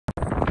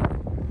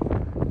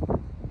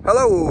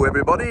Hello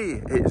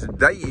everybody, it's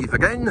Dave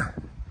again.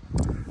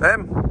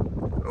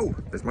 Oh,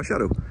 there's my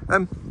shadow.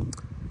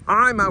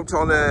 I'm out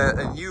on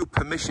a new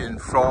permission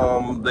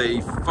from the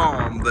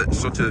farm that's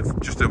sort of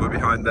just over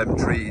behind them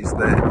trees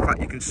there. In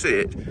fact, you can see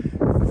it.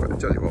 If I can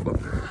tell you what, look.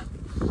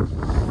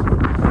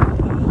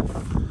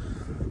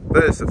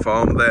 There's the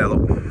farm there,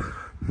 look.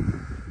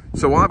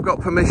 So I've got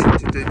permission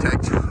to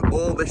detect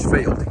all this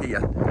field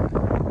here.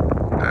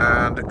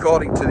 And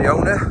according to the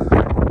owner,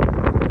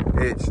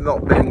 it's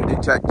not been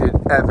detected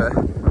ever.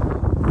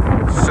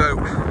 So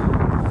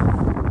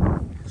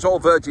it's all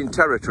virgin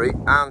territory,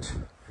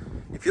 and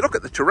if you look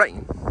at the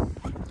terrain,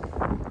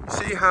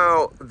 see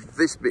how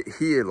this bit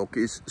here, look,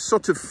 is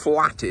sort of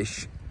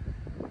flattish.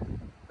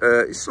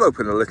 It's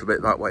sloping a little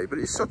bit that way, but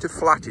it's sort of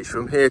flattish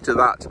from here to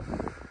that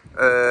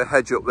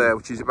hedge up there,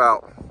 which is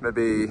about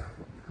maybe,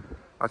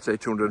 I'd say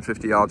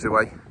 250 yards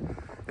away.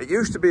 It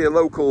used to be a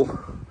local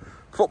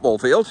football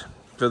field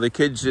for the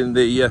kids in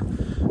the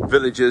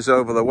villages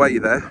over the way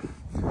there,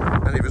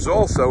 and it was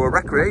also a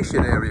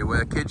recreation area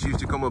where kids used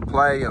to come and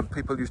play and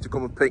people used to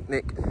come and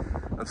picnic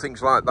and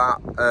things like that.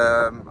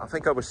 I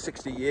think over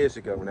 60 years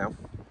ago now.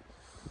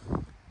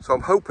 So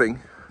I'm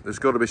hoping there's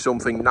got to be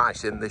something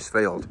nice in this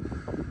field.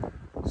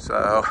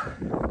 So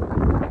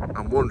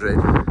I'm wondering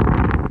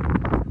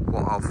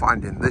what I'll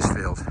find in this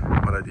field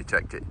when I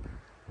detect it.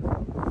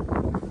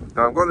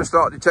 Now I'm going to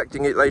start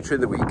detecting it later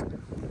in the week,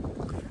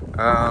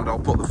 and I'll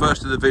put the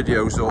first of the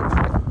videos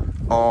up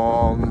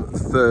on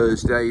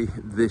Thursday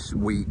this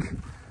week,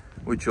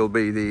 which will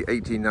be the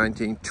 18th,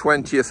 19th,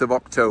 20th of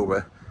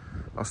October.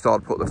 I'll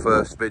start to put the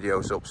first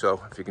videos up,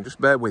 so if you can just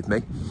bear with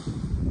me,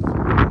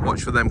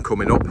 watch for them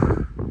coming up.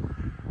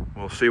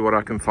 We'll see what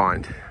I can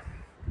find.